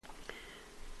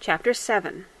Chapter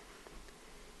 7.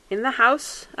 In the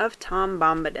House of Tom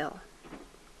Bombadil.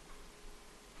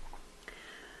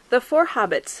 The four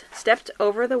hobbits stepped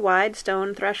over the wide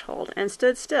stone threshold and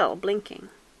stood still, blinking.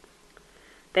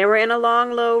 They were in a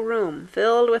long, low room,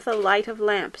 filled with the light of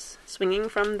lamps, swinging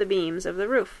from the beams of the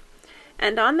roof,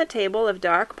 and on the table of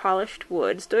dark, polished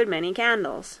wood stood many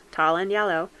candles, tall and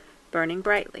yellow, burning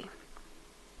brightly.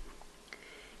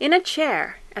 In a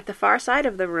chair, at the far side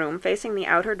of the room, facing the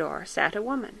outer door, sat a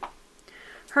woman.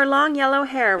 Her long yellow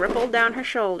hair rippled down her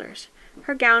shoulders.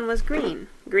 Her gown was green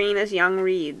as young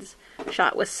reeds,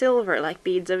 shot with silver like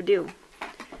beads of dew,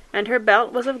 and her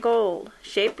belt was of gold,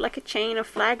 shaped like a chain of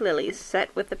flag-lilies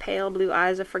set with the pale blue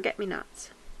eyes of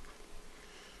forget-me-nots.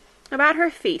 About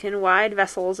her feet, in wide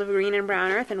vessels of green and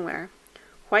brown earthenware,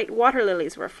 white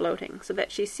water-lilies were floating, so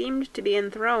that she seemed to be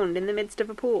enthroned in the midst of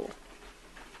a pool.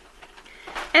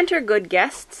 "Enter, good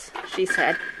guests," she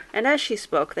said, and as she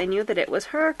spoke they knew that it was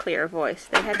her clear voice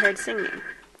they had heard singing.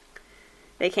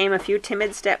 They came a few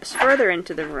timid steps further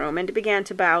into the room and began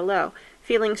to bow low,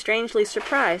 feeling strangely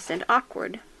surprised and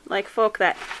awkward, like folk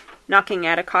that, knocking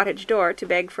at a cottage door to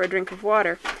beg for a drink of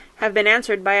water, have been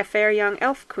answered by a fair young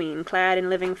elf-queen clad in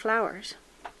living flowers.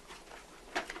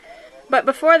 But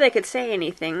before they could say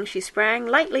anything, she sprang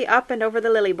lightly up and over the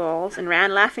lily-bowls and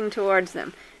ran laughing towards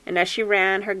them, and as she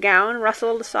ran her gown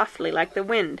rustled softly like the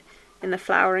wind in the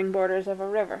flowering borders of a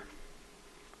river.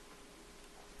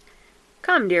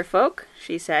 "Come, dear folk,"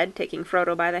 she said, taking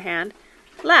Frodo by the hand.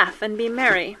 "Laugh and be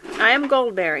merry. I am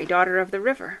Goldberry, daughter of the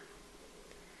river."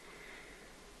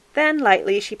 Then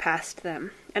lightly she passed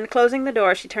them, and closing the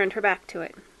door she turned her back to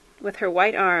it, with her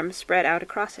white arms spread out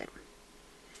across it.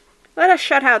 "Let us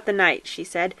shut out the night," she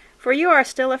said, "for you are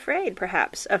still afraid,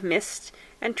 perhaps, of mist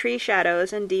and tree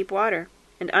shadows and deep water,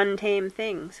 and untamed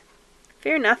things.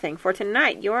 Fear nothing, for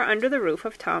tonight you are under the roof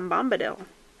of Tom Bombadil."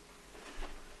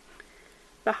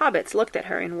 The hobbits looked at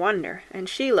her in wonder, and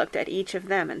she looked at each of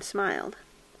them and smiled.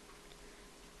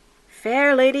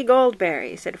 "Fair Lady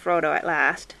Goldberry," said Frodo at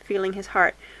last, feeling his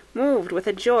heart moved with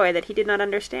a joy that he did not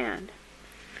understand.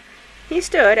 He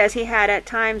stood as he had at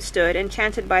times stood,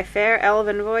 enchanted by fair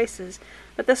elven voices,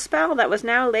 but the spell that was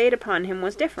now laid upon him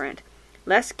was different.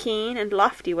 Less keen and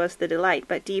lofty was the delight,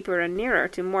 but deeper and nearer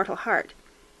to mortal heart.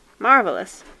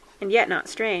 Marvelous, and yet not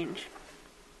strange.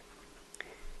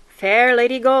 "Fair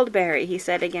Lady Goldberry," he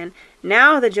said again,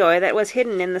 "now the joy that was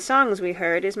hidden in the songs we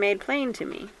heard is made plain to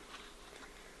me.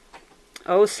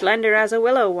 O slender as a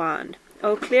willow wand,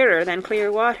 O clearer than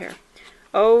clear water,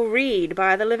 O reed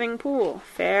by the living pool,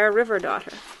 fair river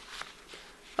daughter.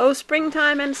 O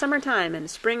springtime and summertime and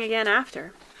spring again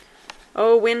after,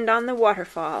 O wind on the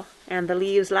waterfall and the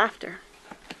leaves' laughter."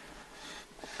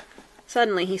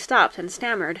 Suddenly he stopped and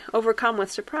stammered, overcome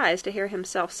with surprise to hear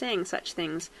himself saying such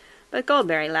things, but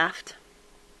Goldberry laughed.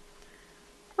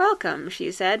 "Welcome," she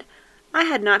said. "I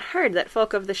had not heard that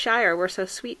folk of the Shire were so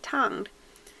sweet-tongued.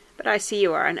 But I see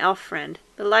you are an elf friend.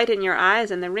 The light in your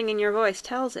eyes and the ring in your voice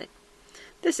tells it.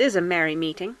 This is a merry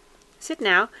meeting. Sit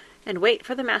now, and wait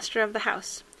for the master of the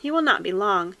house. He will not be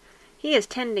long. He is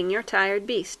tending your tired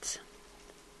beasts."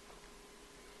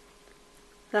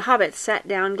 The hobbits sat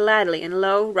down gladly in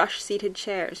low, rush-seated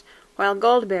chairs, while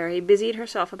Goldberry busied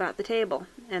herself about the table,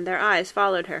 and their eyes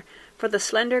followed her, for the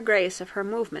slender grace of her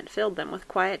movement filled them with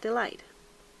quiet delight.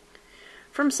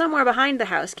 From somewhere behind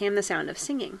the house came the sound of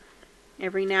singing.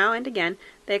 Every now and again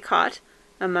they caught,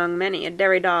 among many a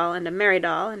derry-doll and a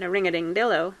merry-doll and a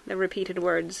ring-a-ding-dillo, the repeated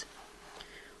words,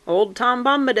 "Old Tom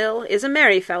Bombadil is a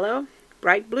merry fellow,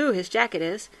 bright blue his jacket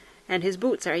is, and his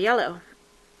boots are yellow."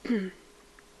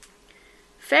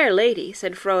 "Fair lady,"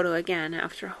 said Frodo again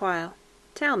after a while,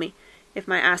 "tell me, if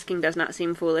my asking does not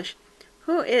seem foolish,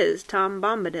 who is Tom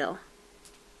Bombadil?"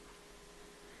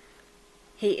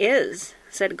 "He is,"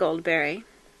 said Goldberry,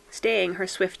 staying her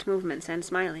swift movements and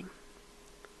smiling.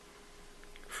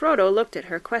 Frodo looked at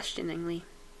her questioningly.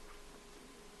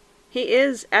 "He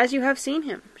is as you have seen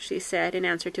him," she said in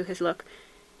answer to his look.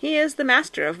 "He is the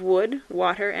master of wood,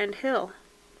 water, and hill."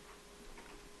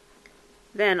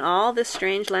 "Then all this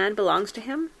strange land belongs to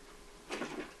him?"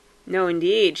 "No,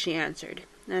 indeed," she answered,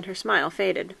 and her smile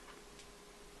faded.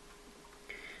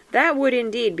 "That would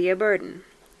indeed be a burden,"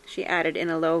 she added in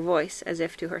a low voice, as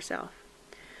if to herself.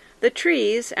 "The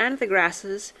trees and the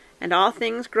grasses and all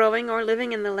things growing or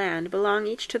living in the land belong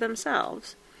each to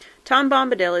themselves. Tom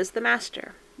Bombadil is the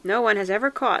master. No one has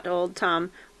ever caught old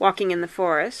Tom walking in the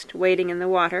forest, wading in the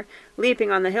water,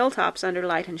 leaping on the hilltops under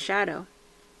light and shadow.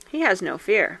 He has no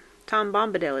fear. Tom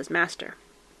Bombadil is master."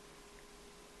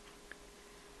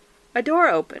 A door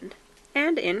opened,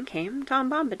 and in came Tom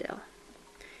Bombadil.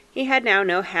 He had now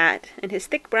no hat, and his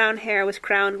thick brown hair was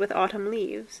crowned with autumn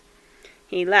leaves.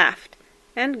 He laughed,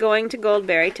 and going to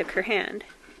Goldberry took her hand.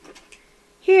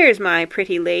 "Here's my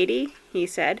pretty lady," he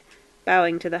said,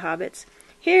 bowing to the hobbits.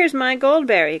 "Here's my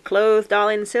Goldberry, clothed all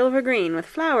in silver green, with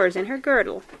flowers in her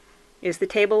girdle. Is the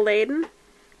table laden?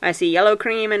 I see yellow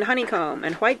cream and honeycomb,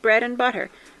 and white bread and butter,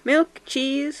 milk,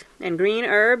 cheese, and green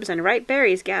herbs, and ripe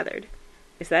berries gathered.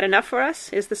 Is that enough for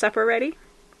us? Is the supper ready?"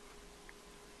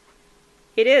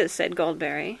 "It is," said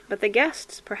Goldberry, "but the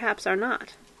guests perhaps are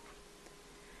not."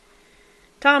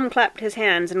 Tom clapped his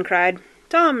hands and cried,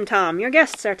 "Tom, Tom, your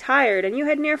guests are tired, and you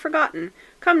had near forgotten.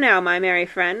 Come now, my merry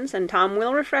friends, and Tom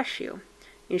will refresh you.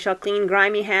 You shall clean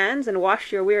grimy hands and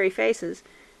wash your weary faces,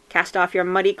 cast off your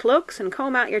muddy cloaks, and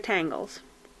comb out your tangles."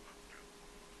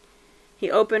 He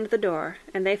opened the door,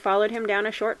 and they followed him down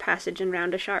a short passage and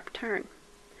round a sharp turn.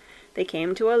 They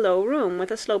came to a low room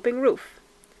with a sloping roof.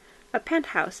 A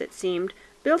penthouse, it seemed,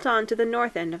 built on to the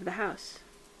north end of the house.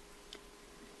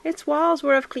 Its walls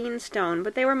were of clean stone,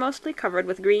 but they were mostly covered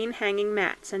with green hanging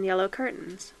mats and yellow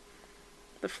curtains.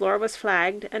 The floor was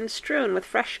flagged and strewn with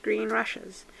fresh green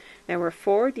rushes. There were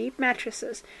 4 deep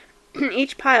mattresses,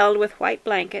 each piled with white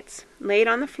blankets, laid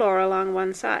on the floor along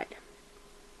one side.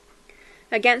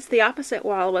 Against the opposite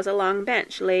wall was a long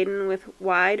bench laden with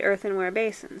wide earthenware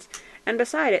basins, and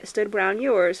beside it stood brown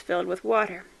ewers filled with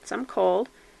water, some cold,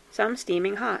 some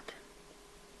steaming hot.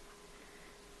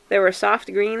 There were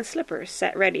soft green slippers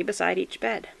set ready beside each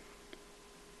bed.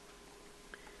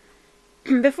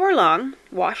 Before long,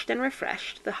 washed and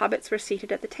refreshed, the hobbits were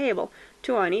seated at the table,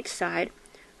 2 on each side,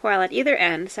 while at either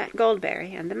end sat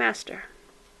Goldberry and the master.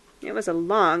 It was a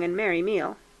long and merry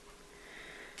meal.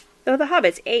 Though the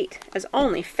hobbits ate as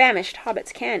only famished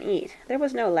hobbits can eat, there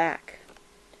was no lack.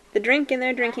 The drink in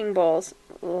their drinking bowls...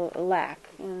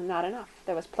 not enough.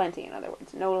 There was plenty, in other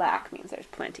words. No lack means there's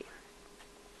plenty.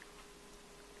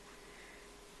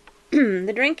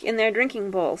 The drink in their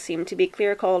drinking bowls seemed to be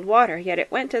clear cold water, yet it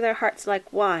went to their hearts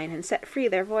like wine and set free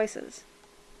their voices.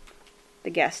 The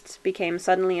guests became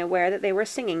suddenly aware that they were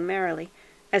singing merrily,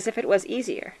 as if it was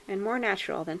easier and more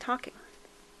natural than talking.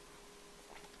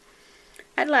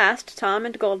 At last Tom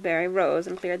and Goldberry rose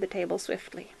and cleared the table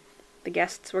swiftly. The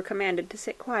guests were commanded to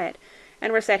sit quiet,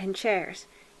 and were set in chairs,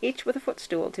 each with a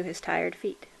footstool to his tired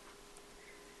feet.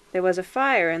 There was a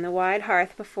fire in the wide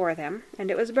hearth before them, and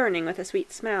it was burning with a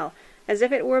sweet smell, as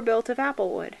if it were built of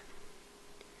apple wood.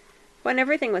 When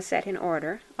everything was set in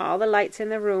order, all the lights in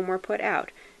the room were put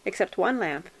out, except one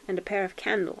lamp and a pair of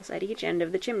candles at each end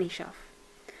of the chimney-shelf.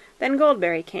 Then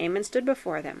Goldberry came and stood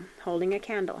before them, holding a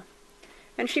candle,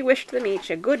 and she wished them each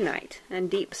a good night and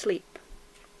deep sleep.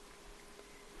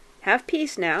 "Have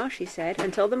peace now," she said,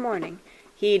 "until the morning.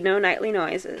 Heed no nightly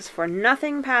noises, for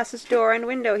nothing passes door and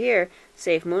window here,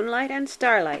 save moonlight and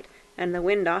starlight, and the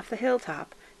wind off the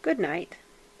hilltop. Good night."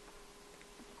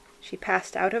 She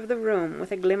passed out of the room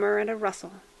with a glimmer and a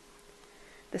rustle.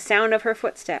 The sound of her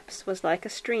footsteps was like a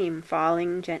stream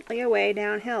falling gently away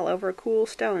downhill over cool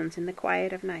stones in the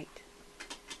quiet of night.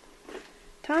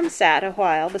 Tom sat a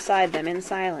while beside them in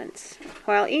silence,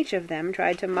 while each of them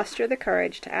tried to muster the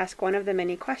courage to ask one of the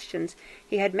many questions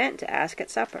he had meant to ask at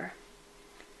supper.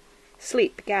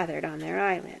 Sleep gathered on their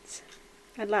eyelids.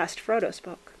 At last Frodo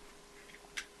spoke.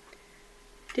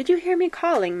 "Did you hear me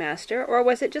calling, master, or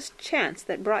was it just chance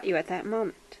that brought you at that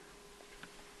moment?"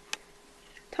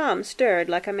 Tom stirred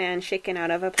like a man shaken out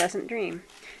of a pleasant dream.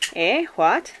 "Eh,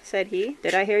 what?" said he.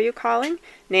 "Did I hear you calling?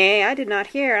 Nay, I did not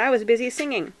hear. I was busy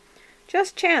singing.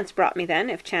 Just chance brought me then,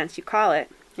 if chance you call it.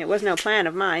 It was no plan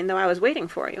of mine, though I was waiting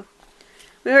for you.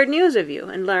 We heard news of you,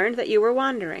 and learned that you were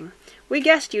wandering. We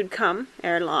guessed you'd come,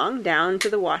 ere long, down to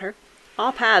the water.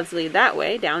 All paths lead that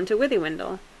way, down to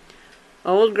Withywindle.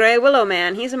 Old Grey Willow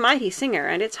Man, he's a mighty singer,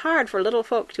 and it's hard for little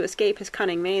folk to escape his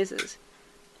cunning mazes.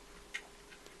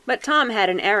 But Tom had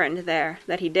an errand there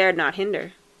that he dared not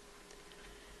hinder."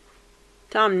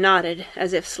 Tom nodded,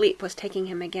 as if sleep was taking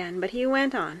him again, but he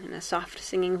went on in a soft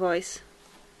singing voice.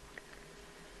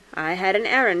 "I had an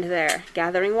errand there,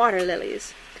 gathering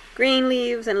water-lilies, green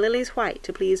leaves and lilies white,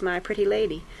 to please my pretty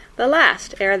lady, the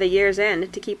last ere the year's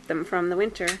end, to keep them from the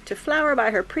winter, to flower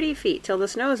by her pretty feet till the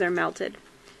snows are melted.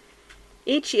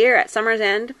 Each year at summer's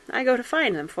end I go to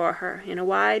find them for her, in a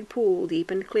wide pool, deep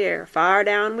and clear, far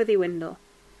down Withywindle.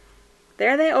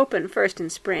 There they open first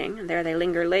in spring, and there they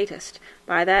linger latest.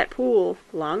 By that pool,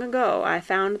 long ago, I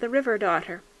found the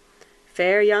river-daughter,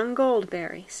 fair young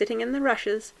Goldberry, sitting in the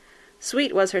rushes.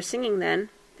 Sweet was her singing then,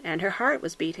 and her heart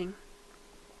was beating."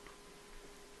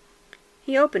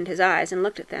 He opened his eyes and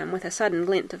looked at them with a sudden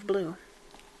glint of blue.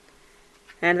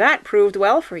 And that proved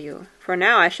well for you, for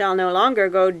now I shall no longer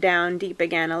go down deep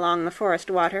again along the forest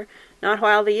water, not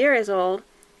while the year is old,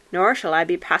 nor shall I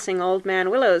be passing Old Man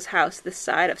Willow's house this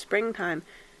side of springtime,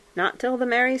 not till the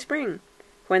merry spring,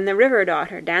 when the river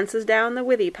daughter dances down the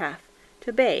withy path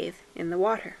to bathe in the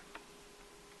water.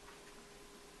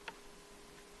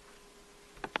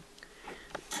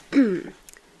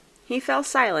 He fell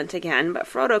silent again, but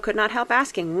Frodo could not help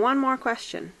asking one more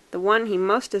question, the one he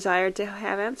most desired to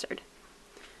have answered.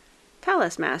 "Tell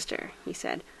us, master," he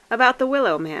said, "about the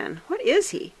Willow Man. What is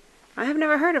he? I have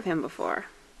never heard of him before."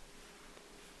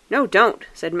 "No, don't,"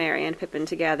 said Merry and Pippin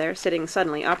together, sitting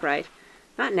suddenly upright.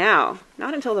 "Not now.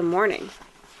 Not until the morning."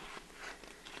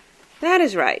 "That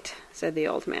is right," said the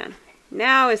old man.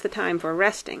 "Now is the time for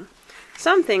resting.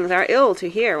 Some things are ill to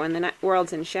hear when the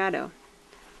world's in shadow.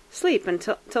 Sleep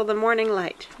till the morning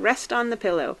light. Rest on the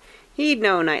pillow. Heed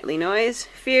no nightly noise.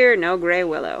 Fear no grey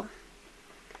willow."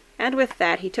 And with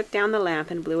that he took down the lamp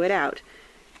and blew it out,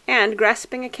 and,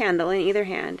 grasping a candle in either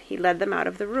hand, he led them out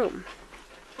of the room.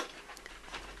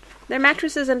 Their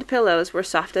mattresses and pillows were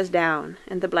soft as down,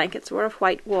 and the blankets were of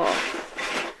white wool.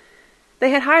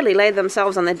 They had hardly laid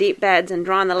themselves on the deep beds and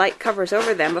drawn the light covers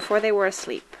over them before they were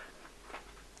asleep.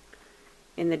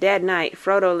 In the dead night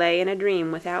Frodo lay in a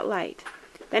dream without light.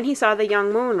 Then he saw the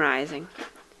young moon rising.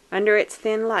 Under its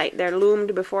thin light there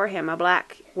loomed before him a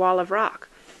black wall of rock,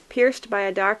 pierced by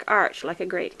a dark arch like a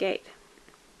great gate.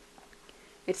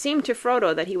 It seemed to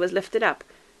Frodo that he was lifted up,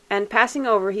 and passing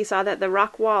over he saw that the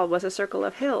rock wall was a circle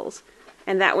of hills,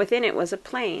 and that within it was a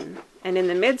plain, and in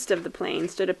the midst of the plain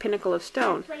stood a pinnacle of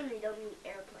stone. Plain, they don't mean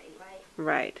airplane, right?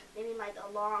 Right. They mean like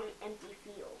a long, empty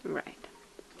field. Right.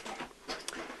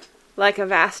 Like a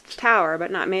vast tower,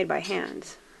 but not made by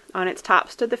hands. On its top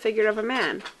stood the figure of a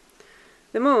man.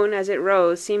 The moon, as it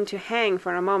rose, seemed to hang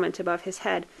for a moment above his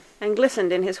head, and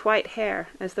glistened in his white hair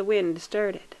as the wind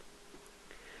stirred it.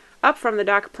 Up from the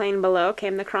dark plain below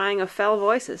came the crying of fell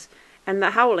voices, and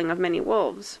the howling of many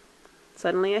wolves.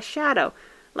 Suddenly a shadow,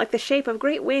 like the shape of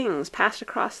great wings, passed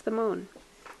across the moon.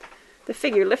 The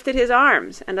figure lifted his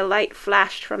arms, and a light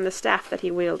flashed from the staff that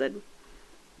he wielded.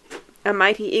 A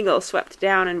mighty eagle swept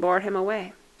down and bore him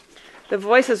away. The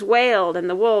voices wailed, and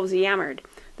the wolves yammered.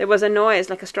 There was a noise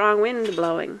like a strong wind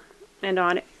blowing, and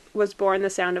on it was borne the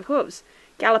sound of hoofs,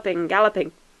 galloping,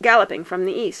 galloping, galloping from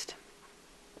the east.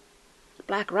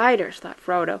 Black riders, thought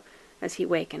Frodo, as he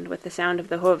wakened, with the sound of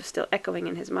the hoofs still echoing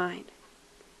in his mind.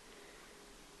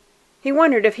 He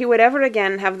wondered if he would ever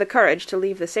again have the courage to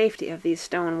leave the safety of these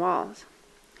stone walls.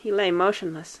 He lay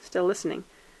motionless, still listening,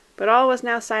 but all was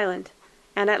now silent,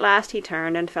 and at last he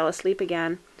turned and fell asleep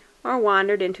again, or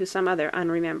wandered into some other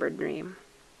unremembered dream.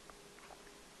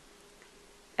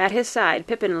 At his side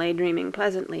Pippin lay dreaming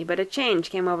pleasantly, but a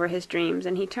change came over his dreams,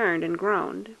 and he turned and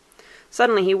groaned.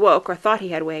 Suddenly he woke, or thought he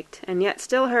had waked, and yet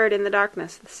still heard in the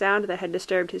darkness the sound that had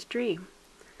disturbed his dream.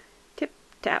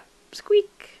 Tip-tap,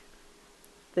 squeak!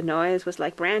 The noise was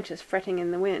like branches fretting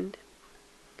in the wind.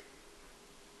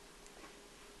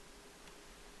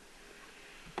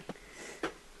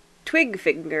 Twig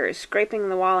fingers scraping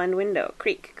the wall and window,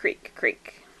 creak, creak,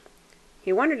 creak.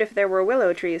 He wondered if there were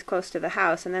willow trees close to the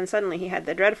house, and then suddenly he had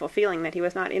the dreadful feeling that he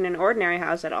was not in an ordinary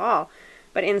house at all,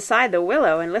 but inside the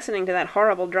willow, and listening to that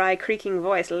horrible dry creaking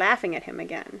voice laughing at him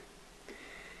again.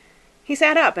 He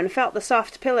sat up and felt the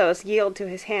soft pillows yield to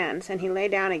his hands, and he lay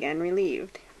down again,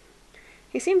 relieved.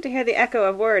 He seemed to hear the echo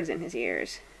of words in his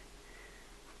ears.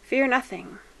 "Fear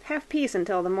nothing. Have peace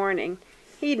until the morning.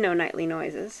 Heed no nightly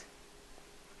noises."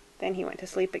 Then he went to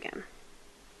sleep again.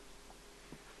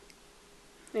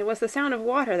 It was the sound of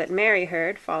water that Merry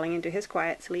heard, falling into his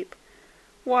quiet sleep.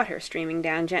 Water streaming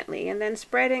down gently, and then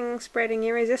spreading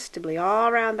irresistibly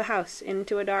all round the house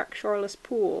into a dark, shoreless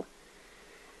pool.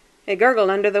 It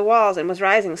gurgled under the walls and was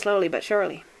rising slowly but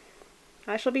surely.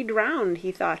 "I shall be drowned,"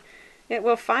 he thought. "It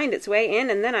will find its way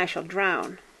in, and then I shall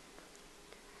drown."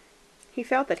 He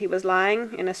felt that he was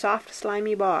lying in a soft,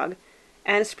 slimy bog,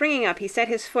 and springing up he set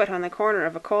his foot on the corner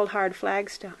of a cold, hard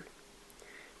flagstone.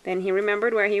 Then he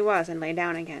remembered where he was and lay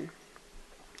down again.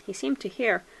 He seemed to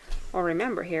hear, or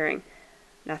remember hearing,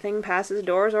 "Nothing passes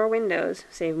doors or windows,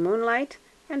 save moonlight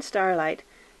and starlight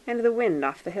and the wind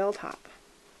off the hilltop."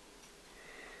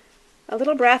 A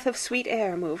little breath of sweet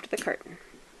air moved the curtain.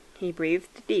 He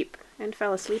breathed deep and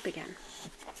fell asleep again.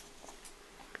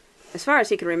 As far as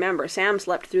he could remember, Sam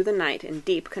slept through the night in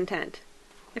deep content,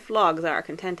 if logs are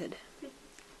contented.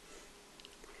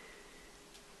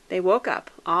 They woke up,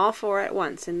 all four at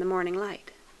once, in the morning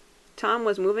light. Tom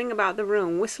was moving about the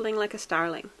room, whistling like a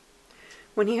starling.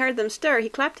 When he heard them stir, he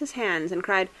clapped his hands and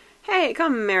cried, "Hey,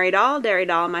 come, Merry Doll, Derry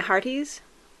Doll, my hearties!"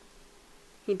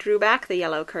 he drew back the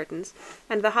yellow curtains,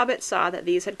 and the hobbit saw that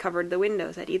these had covered the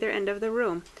windows at either end of the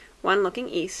room, one looking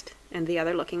east and the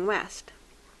other looking west.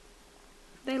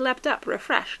 They leapt up,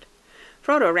 refreshed.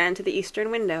 Frodo ran to the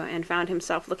eastern window and found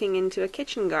himself looking into a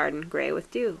kitchen garden grey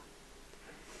with dew.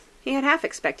 He had half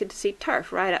expected to see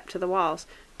turf right up to the walls,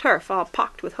 turf all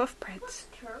pocked with hoof-prints.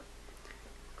 What's turf?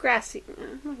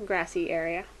 Grassy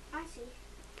area. I see.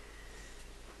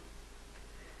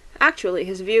 Actually,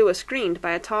 his view was screened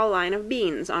by a tall line of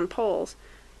beans on poles,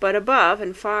 but above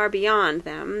and far beyond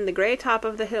them the grey top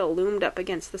of the hill loomed up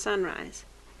against the sunrise.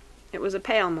 It was a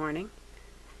pale morning.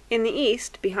 In the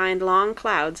east, behind long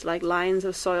clouds like lines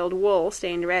of soiled wool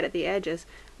stained red at the edges,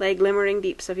 lay glimmering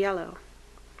deeps of yellow.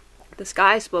 The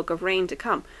sky spoke of rain to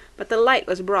come, but the light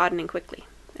was broadening quickly,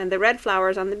 and the red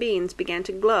flowers on the beans began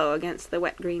to glow against the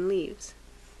wet green leaves.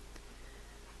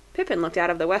 Pippin looked out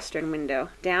of the western window,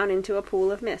 down into a pool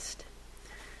of mist.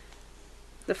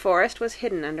 The forest was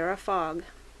hidden under a fog.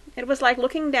 It was like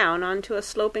looking down onto a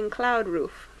sloping cloud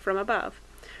roof from above.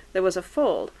 There was a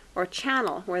fold, or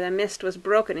channel, where the mist was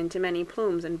broken into many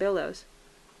plumes and billows.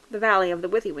 The valley of the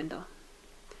Withywindle.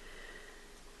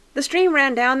 The stream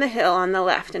ran down the hill on the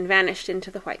left and vanished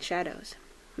into the white shadows.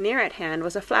 Near at hand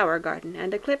was a flower garden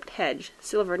and a clipped hedge,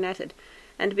 silver-netted,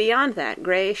 and beyond that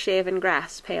grey shaven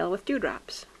grass pale with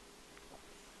dewdrops.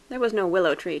 There was no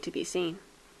willow tree to be seen.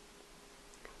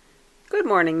 "Good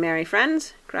morning, merry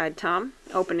friends," cried Tom,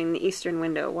 opening the eastern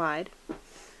window wide.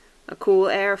 A cool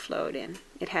air flowed in.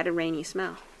 It had a rainy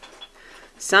smell.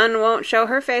 "Sun won't show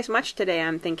her face much today,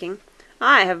 I'm thinking.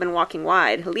 I have been walking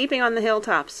wide, leaping on the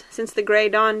hilltops, since the grey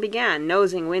dawn began,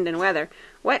 nosing wind and weather,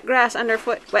 wet grass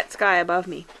underfoot, wet sky above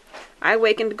me. I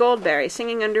wakened Goldberry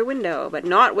singing under window, but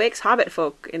naught wakes hobbit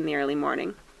folk in the early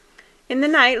morning. In the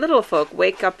night little folk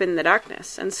wake up in the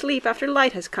darkness, and sleep after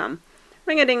light has come.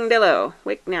 Ring-a-ding-dillo,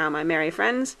 wake now, my merry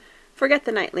friends, forget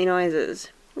the nightly noises.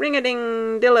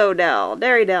 Ring-a-ding-dillo-dell,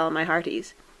 derry-dell, my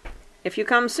hearties. If you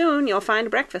come soon, you'll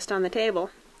find breakfast on the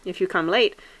table. If you come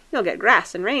late, you'll get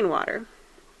grass and rain-water."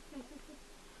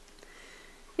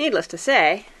 Needless to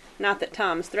say, not that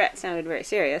Tom's threat sounded very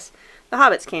serious, the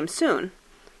hobbits came soon,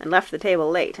 and left the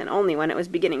table late, and only when it was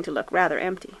beginning to look rather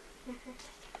empty.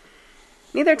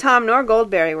 Neither Tom nor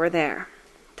Goldberry were there.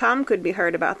 Tom could be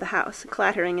heard about the house,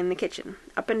 clattering in the kitchen,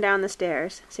 up and down the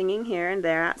stairs, singing here and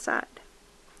there outside.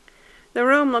 The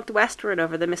room looked westward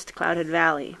over the mist-clouded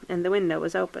valley, and the window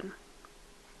was open.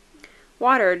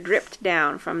 Water dripped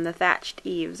down from the thatched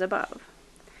eaves above.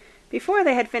 Before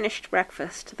they had finished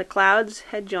breakfast, the clouds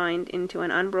had joined into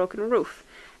an unbroken roof,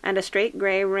 and a straight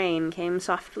grey rain came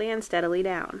softly and steadily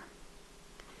down.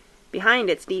 Behind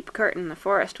its deep curtain the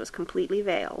forest was completely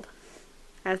veiled.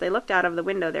 As they looked out of the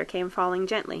window there came falling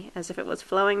gently, as if it was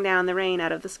flowing down the rain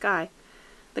out of the sky,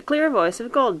 the clear voice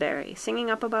of Goldberry singing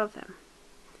up above them.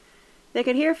 They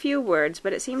could hear few words,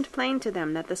 but it seemed plain to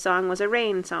them that the song was a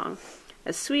rain-song,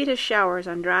 as sweet as showers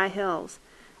on dry hills,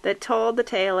 that told the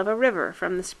tale of a river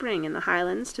from the spring in the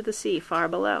highlands to the sea far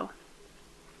below.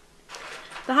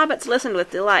 The hobbits listened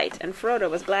with delight, and Frodo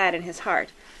was glad in his heart,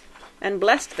 and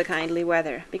blessed the kindly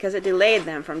weather, because it delayed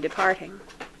them from departing.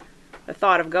 The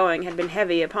thought of going had been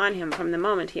heavy upon him from the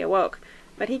moment he awoke,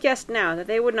 but he guessed now that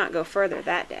they would not go further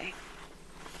that day.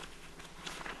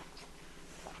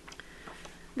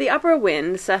 The upper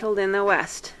wind settled in the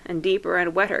west, and deeper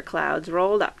and wetter clouds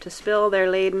rolled up to spill their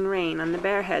laden rain on the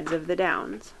bare heads of the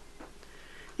downs.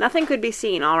 Nothing could be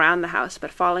seen all round the house but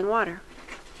falling water.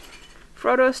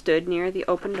 Frodo stood near the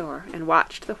open door and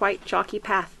watched the white chalky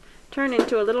path turn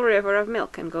into a little river of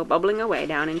milk and go bubbling away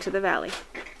down into the valley.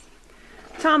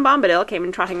 Tom Bombadil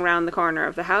came trotting round the corner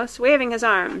of the house, waving his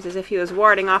arms as if he was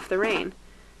warding off the rain,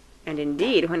 and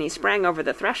indeed when he sprang over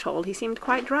the threshold he seemed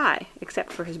quite dry,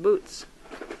 except for his boots.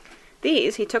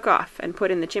 These he took off and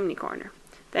put in the chimney corner.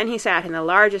 Then he sat in the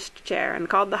largest chair and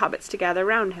called the hobbits to gather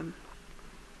round him.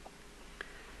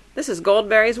 "This is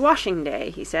Goldberry's washing day,"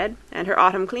 he said, "and her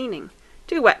autumn cleaning.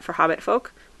 Too wet for hobbit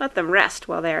folk. Let them rest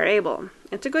while they are able.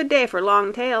 It's a good day for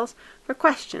long tales, for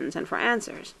questions and for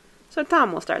answers. So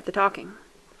Tom will start the talking."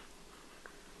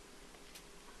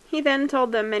 He then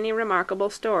told them many remarkable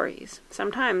stories,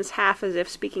 sometimes half as if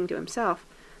speaking to himself,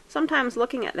 sometimes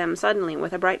looking at them suddenly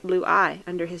with a bright blue eye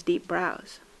under his deep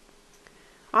brows.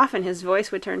 Often his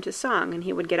voice would turn to song, and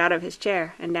he would get out of his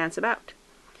chair and dance about.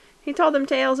 He told them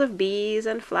tales of bees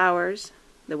and flowers,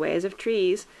 the ways of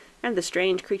trees, and the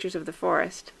strange creatures of the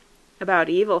forest, about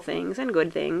evil things and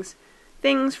good things,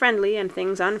 things friendly and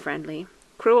things unfriendly,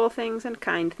 cruel things and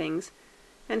kind things,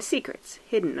 and secrets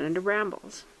hidden under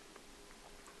brambles.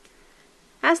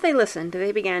 As they listened,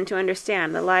 they began to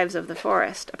understand the lives of the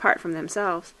forest, apart from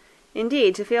themselves,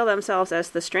 indeed to feel themselves as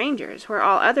the strangers where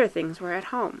all other things were at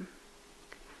home.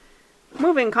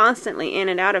 Moving constantly in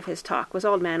and out of his talk was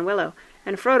Old Man Willow,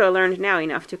 and Frodo learned now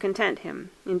enough to content him,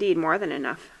 indeed more than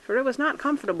enough, for it was not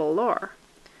comfortable lore.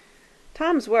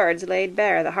 Tom's words laid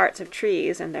bare the hearts of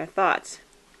trees and their thoughts,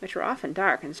 which were often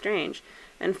dark and strange,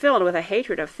 and filled with a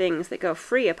hatred of things that go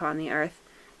free upon the earth,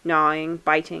 gnawing,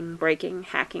 biting, breaking,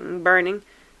 hacking, burning,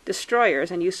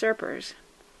 destroyers and usurpers.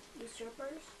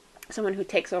 Usurpers? Someone who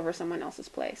takes over someone else's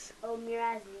place. Oh,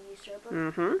 Miraz the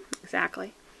usurper?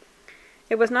 Exactly.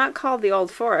 It was not called the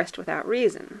Old Forest without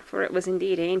reason, for it was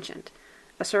indeed ancient,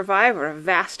 a survivor of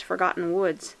vast forgotten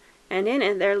woods, and in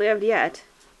it there lived yet,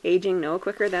 aging no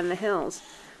quicker than the hills,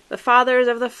 the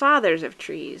fathers of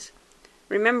trees,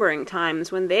 remembering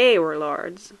times when they were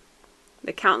lords.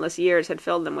 The countless years had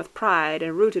filled them with pride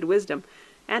and rooted wisdom,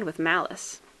 and with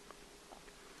malice.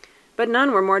 But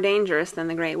none were more dangerous than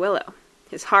the Great Willow.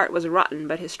 His heart was rotten,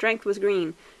 but his strength was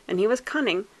green, and he was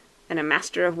cunning, and a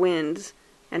master of winds,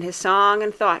 and his song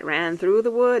and thought ran through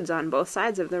the woods on both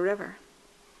sides of the river.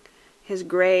 His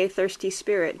grey, thirsty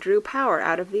spirit drew power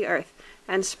out of the earth,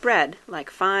 and spread like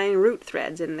fine root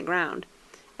threads in the ground,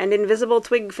 and invisible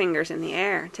twig fingers in the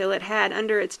air, till it had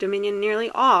under its dominion nearly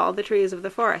all the trees of the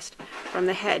forest, from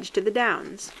the hedge to the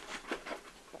downs.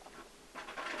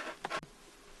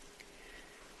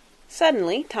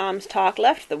 Suddenly Tom's talk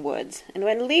left the woods, and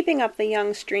went leaping up the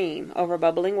young stream, over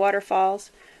bubbling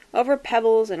waterfalls, over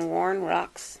pebbles and worn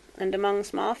rocks, and among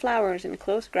small flowers and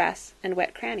close grass and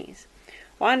wet crannies,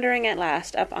 wandering at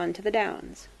last up onto the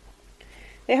downs.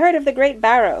 They heard of the great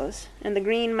barrows, and the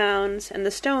green mounds, and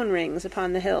the stone rings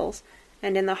upon the hills,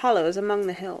 and in the hollows among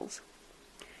the hills.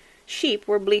 Sheep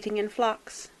were bleating in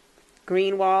flocks.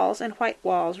 Green walls and white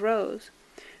walls rose.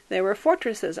 There were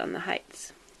fortresses on the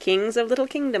heights. Kings of little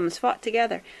kingdoms fought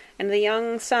together, and the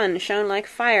young sun shone like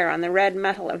fire on the red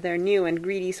metal of their new and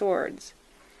greedy swords.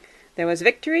 There was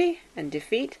victory and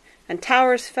defeat, and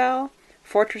towers fell,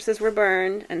 fortresses were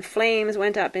burned, and flames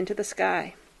went up into the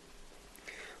sky.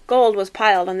 Gold was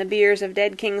piled on the biers of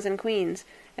dead kings and queens,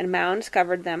 and mounds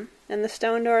covered them, and the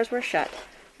stone doors were shut,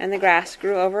 and the grass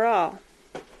grew over all.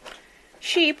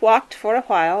 Sheep walked for a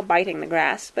while, biting the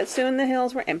grass, but soon the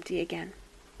hills were empty again.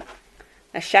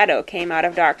 A shadow came out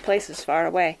of dark places far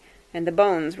away, and the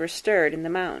bones were stirred in the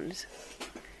mounds.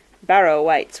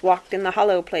 Barrow-wights walked in the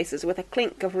hollow places with a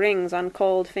clink of rings on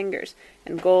cold fingers,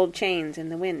 and gold chains in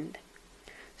the wind.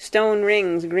 Stone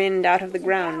rings grinned out of the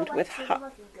ground with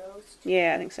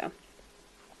I think so.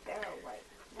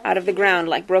 Out of the ground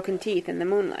like broken teeth in the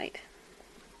moonlight.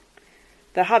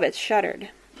 The hobbits shuddered.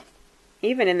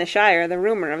 Even in the Shire the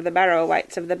rumour of the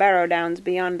Barrow-wights of the Barrow Downs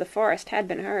beyond the forest had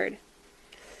been heard.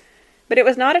 But it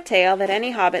was not a tale that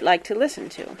any hobbit liked to listen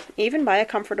to, even by a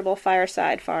comfortable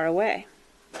fireside far away.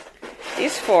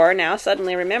 These four now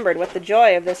suddenly remembered what the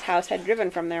joy of this house had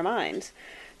driven from their minds.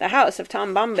 The house of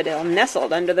Tom Bombadil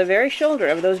nestled under the very shoulder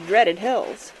of those dreaded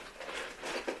hills.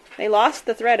 They lost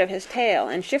the thread of his tale,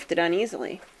 and shifted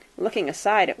uneasily, looking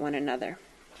aside at one another.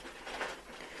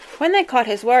 When they caught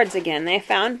his words again, they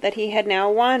found that he had now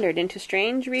wandered into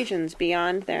strange regions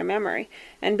beyond their memory,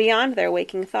 and beyond their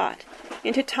waking thought,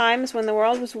 into times when the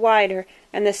world was wider,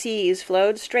 and the seas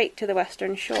flowed straight to the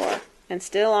western shore, and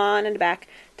still on and back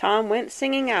Tom went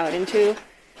singing out into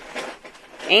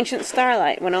ancient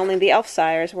starlight when only the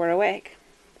elf-sires were awake.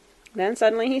 Then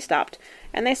suddenly he stopped,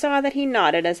 and they saw that he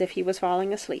nodded as if he was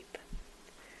falling asleep.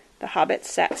 The hobbits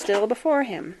sat still before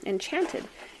him, enchanted,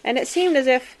 and it seemed as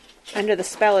if, under the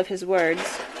spell of his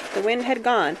words, the wind had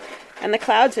gone, and the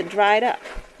clouds had dried up,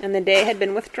 and the day had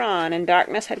been withdrawn, and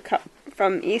darkness had come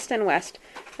from east and west,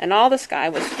 and all the sky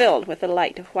was filled with the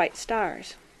light of white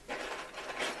stars.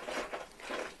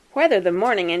 Whether the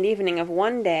morning and evening of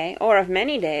one day or of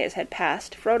many days had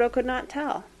passed, Frodo could not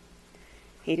tell.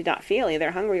 He did not feel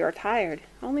either hungry or tired,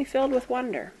 only filled with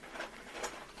wonder.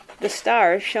 The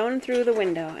stars shone through the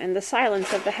window, and the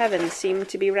silence of the heavens seemed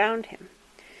to be round him.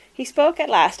 He spoke at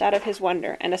last out of his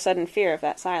wonder and a sudden fear of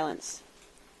that silence.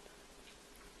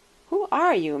 "Who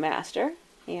are you, master?"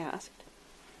 he asked.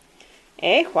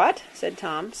 "Eh, what?" said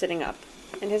Tom, sitting up,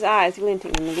 and his eyes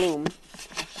glinting in the gloom.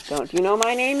 "Don't you know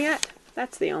my name yet?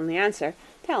 That's the only answer.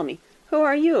 Tell me, who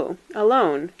are you,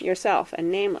 alone, yourself, and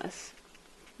nameless?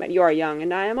 But you're young,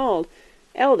 and I am old.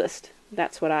 Eldest,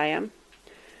 that's what I am.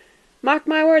 Mark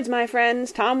my words, my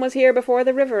friends, Tom was here before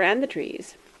the river and the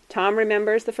trees. Tom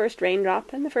remembers the first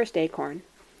raindrop and the first acorn.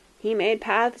 He made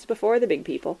paths before the big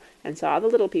people, and saw the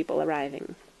little people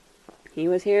arriving. He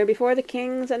was here before the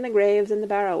kings and the graves and the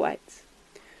Barrow-wights.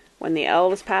 When the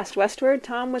elves passed westward,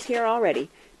 Tom was here already,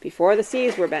 before the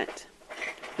seas were bent.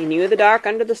 He knew the dark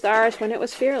under the stars when it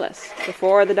was fearless,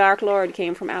 before the Dark Lord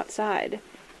came from outside.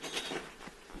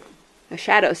 A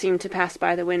shadow seemed to pass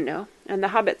by the window, and the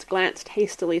hobbits glanced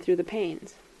hastily through the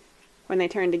panes. When they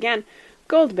turned again,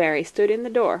 Goldberry stood in the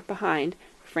door behind,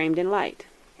 framed in light.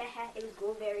 It was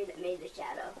Goldberry that made the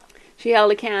shadow. She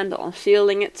held a candle,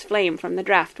 shielding its flame from the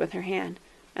draught with her hand,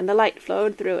 and the light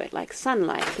flowed through it like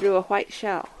sunlight through a white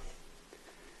shell.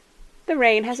 "The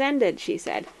rain has ended," she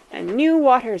said, "and new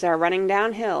waters are running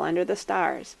downhill under the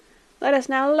stars. Let us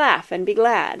now laugh and be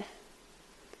glad."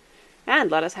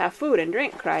 "And let us have food and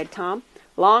drink," cried Tom.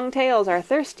 "Long tales are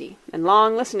thirsty, and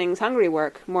long listening's hungry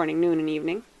work, morning, noon, and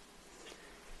evening."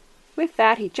 With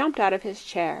that he jumped out of his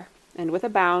chair, and with a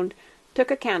bound took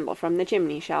a candle from the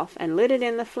chimney-shelf and lit it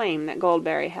in the flame that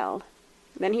Goldberry held.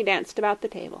 Then he danced about the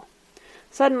table.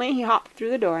 Suddenly he hopped through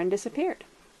the door and disappeared.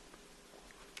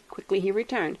 Quickly he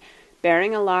returned,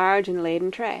 bearing a large and laden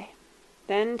tray.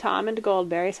 Then Tom and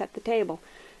Goldberry set the table,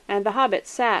 and the hobbits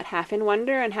sat half in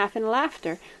wonder and half in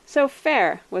laughter, so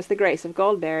fair was the grace of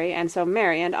Goldberry, and so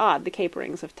merry and odd the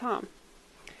caperings of Tom.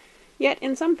 Yet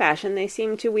in some fashion they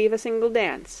seemed to weave a single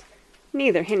dance,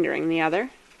 neither hindering the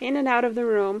other, in and out of the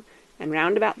room, and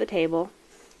round about the table,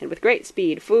 and with great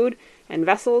speed food and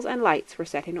vessels and lights were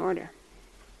set in order.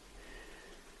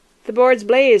 The boards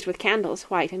blazed with candles,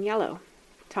 white and yellow.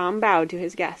 Tom bowed to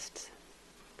his guests.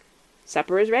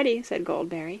 "Supper is ready," said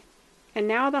Goldberry, and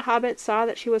now the hobbit saw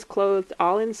that she was clothed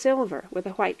all in silver, with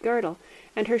a white girdle,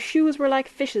 and her shoes were like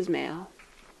fish's mail.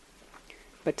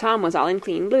 But Tom was all in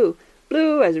clean blue,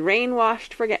 blue as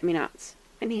rain-washed forget-me-nots,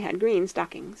 and he had green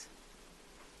stockings.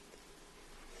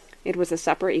 It was a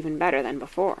supper even better than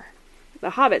before.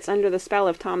 The hobbits, under the spell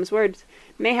of Tom's words,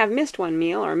 may have missed one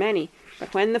meal or many,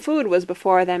 but when the food was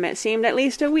before them it seemed at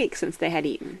least a week since they had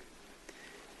eaten.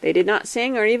 They did not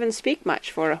sing or even speak much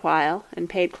for a while, and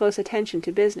paid close attention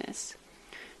to business.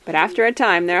 But after a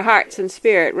time their hearts and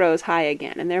spirit rose high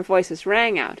again, and their voices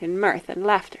rang out in mirth and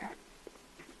laughter.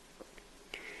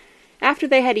 After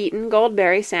they had eaten,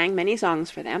 Goldberry sang many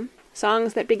songs for them,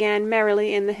 songs that began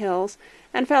merrily in the hills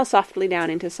and fell softly down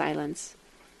into silence.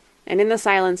 And in the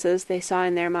silences they saw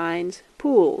in their minds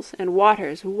pools and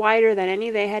waters wider than any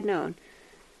they had known,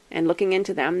 and looking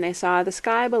into them they saw the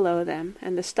sky below them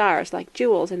and the stars like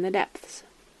jewels in the depths.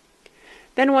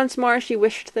 Then once more she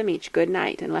wished them each good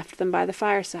night, and left them by the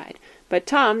fireside, but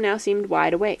Tom now seemed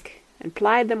wide awake, and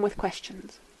plied them with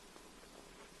questions.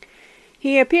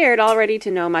 He appeared already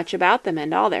to know much about them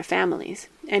and all their families,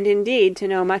 and indeed to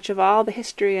know much of all the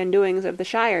history and doings of the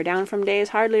Shire down from days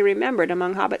hardly remembered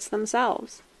among hobbits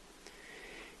themselves.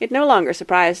 It no longer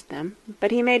surprised them, but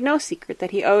he made no secret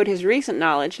that he owed his recent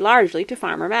knowledge largely to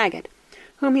Farmer Maggot,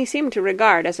 whom he seemed to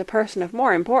regard as a person of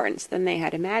more importance than they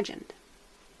had imagined.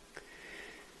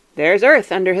 "There's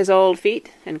earth under his old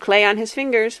feet, and clay on his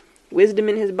fingers, wisdom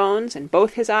in his bones, and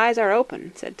both his eyes are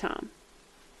open," said Tom.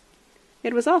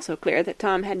 It was also clear that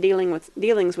Tom had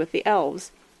dealings with the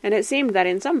elves, and it seemed that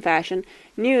in some fashion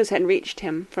news had reached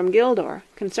him from Gildor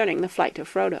concerning the flight of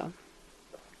Frodo.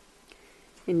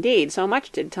 Indeed, so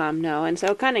much did Tom know, and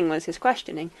so cunning was his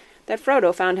questioning, that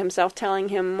Frodo found himself telling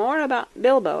him more about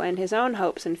Bilbo and his own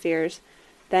hopes and fears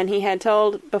than he had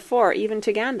told before even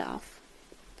to Gandalf.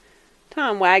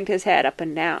 Tom wagged his head up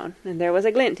and down, and there was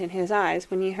a glint in his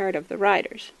eyes when he heard of the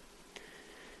riders.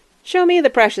 "Show me the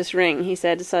precious ring," he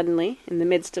said suddenly, in the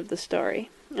midst of the story,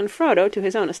 and Frodo, to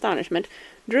his own astonishment,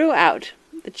 drew out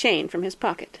the chain from his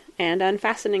pocket, and,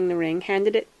 unfastening the ring,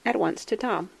 handed it at once to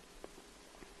Tom.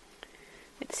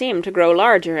 It seemed to grow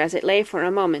larger as it lay for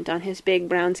a moment on his big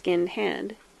brown-skinned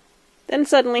hand. Then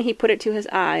suddenly he put it to his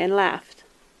eye and laughed.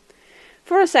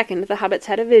 For a second the hobbits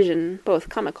had a vision, both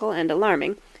comical and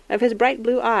alarming, of his bright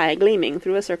blue eye gleaming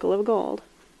through a circle of gold.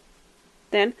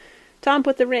 Then Tom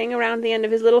put the ring around the end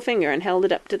of his little finger and held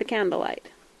it up to the candlelight.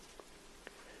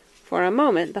 For a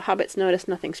moment the hobbits noticed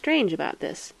nothing strange about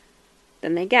this.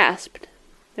 Then they gasped.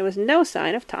 There was no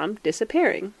sign of Tom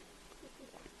disappearing.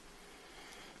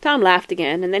 Tom laughed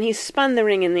again, and then he spun the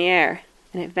ring in the air,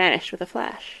 and it vanished with a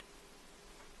flash.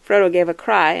 Frodo gave a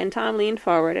cry, and Tom leaned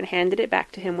forward and handed it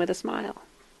back to him with a smile.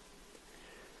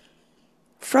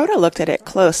 Frodo looked at it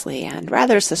closely and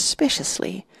rather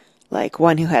suspiciously, like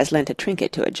one who has lent a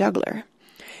trinket to a juggler.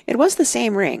 It was the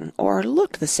same ring, or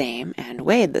looked the same, and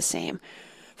weighed the same,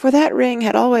 for that ring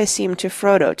had always seemed to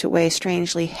Frodo to weigh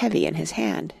strangely heavy in his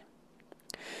hand.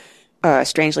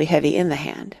 Strangely heavy in the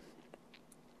hand.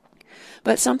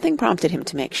 But something prompted him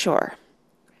to make sure.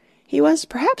 He was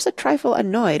perhaps a trifle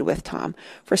annoyed with Tom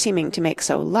for seeming to make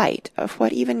so light of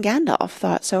what even Gandalf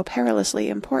thought so perilously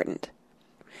important.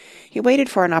 He waited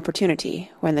for an opportunity,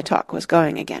 when the talk was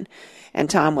going again, and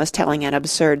Tom was telling an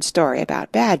absurd story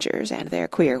about badgers and their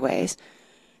queer ways.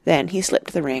 Then he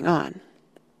slipped the ring on.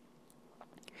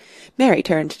 Mary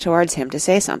turned towards him to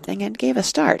say something, and gave a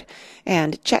start,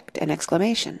 and checked an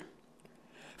exclamation.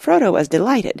 Frodo was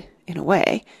delighted, in a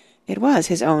way. It was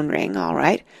his own ring, all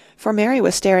right, for Mary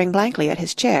was staring blankly at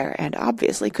his chair, and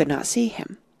obviously could not see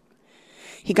him.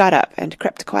 He got up, and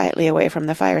crept quietly away from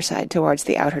the fireside towards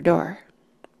the outer door.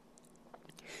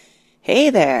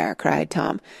 "Hey there!" cried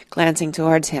Tom, glancing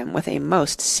towards him with a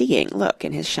most seeing look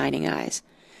in his shining eyes.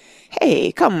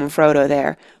 "Hey, come, Frodo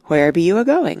there, where be you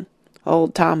a-going?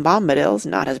 Old Tom Bombadil's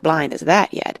not as blind as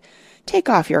that yet. Take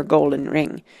off your golden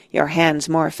ring, your hand's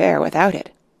more fair without it.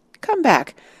 Come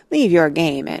back, leave your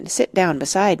game, and sit down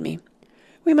beside me.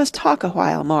 We must talk a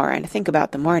while more, and think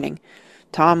about the morning.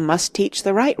 Tom must teach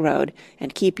the right road,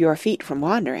 and keep your feet from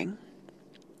wandering."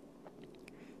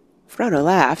 Frodo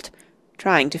laughed,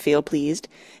 trying to feel pleased,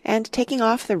 and taking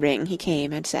off the ring he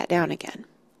came and sat down again.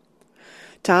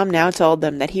 Tom now told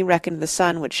them that he reckoned the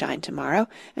sun would shine tomorrow,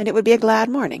 and it would be a glad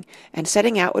morning, and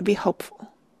setting out would be hopeful.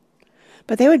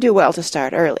 But they would do well to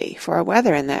start early, for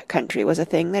weather in that country was a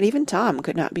thing that even Tom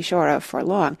could not be sure of for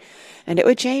long, and it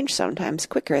would change sometimes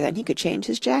quicker than he could change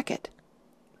his jacket.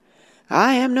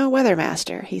 "I am no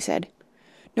weather-master," he said,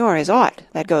 "nor is aught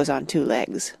that goes on two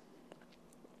legs."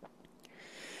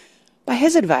 By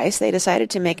his advice they decided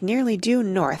to make nearly due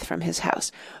north from his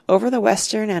house, over the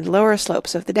western and lower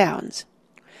slopes of the downs.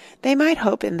 They might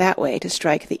hope in that way to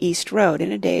strike the east road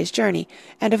in a day's journey,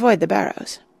 and avoid the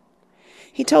barrows.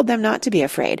 He told them not to be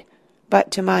afraid,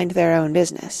 but to mind their own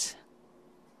business.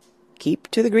 "Keep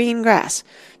to the green grass.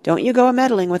 Don't you go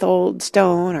a-meddling with old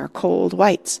stone or cold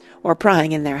whites, or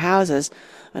prying in their houses,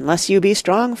 unless you be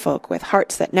strong folk with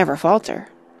hearts that never falter."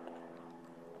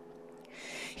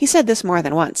 He said this more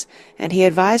than once, and he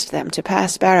advised them to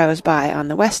pass barrows by on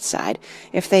the west side,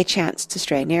 if they chanced to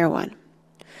stray near one.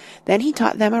 Then he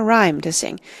taught them a rhyme to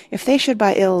sing, if they should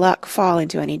by ill luck fall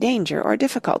into any danger or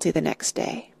difficulty the next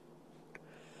day.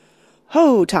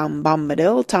 "Ho, Tom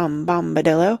Bombadil, Tom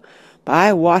Bombadillo,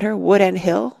 by water, wood, and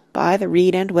hill, by the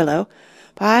reed and willow,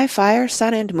 by fire,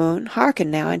 sun, and moon,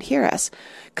 hearken now and hear us.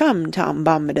 Come, Tom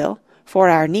Bombadil, for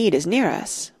our need is near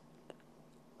us."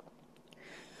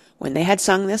 When they had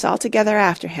sung this all together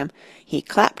after him, he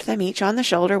clapped them each on the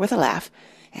shoulder with a laugh,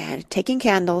 and, taking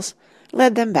candles,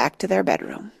 led them back to their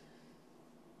bedroom.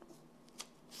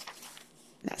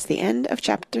 That's the end of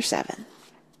chapter 7.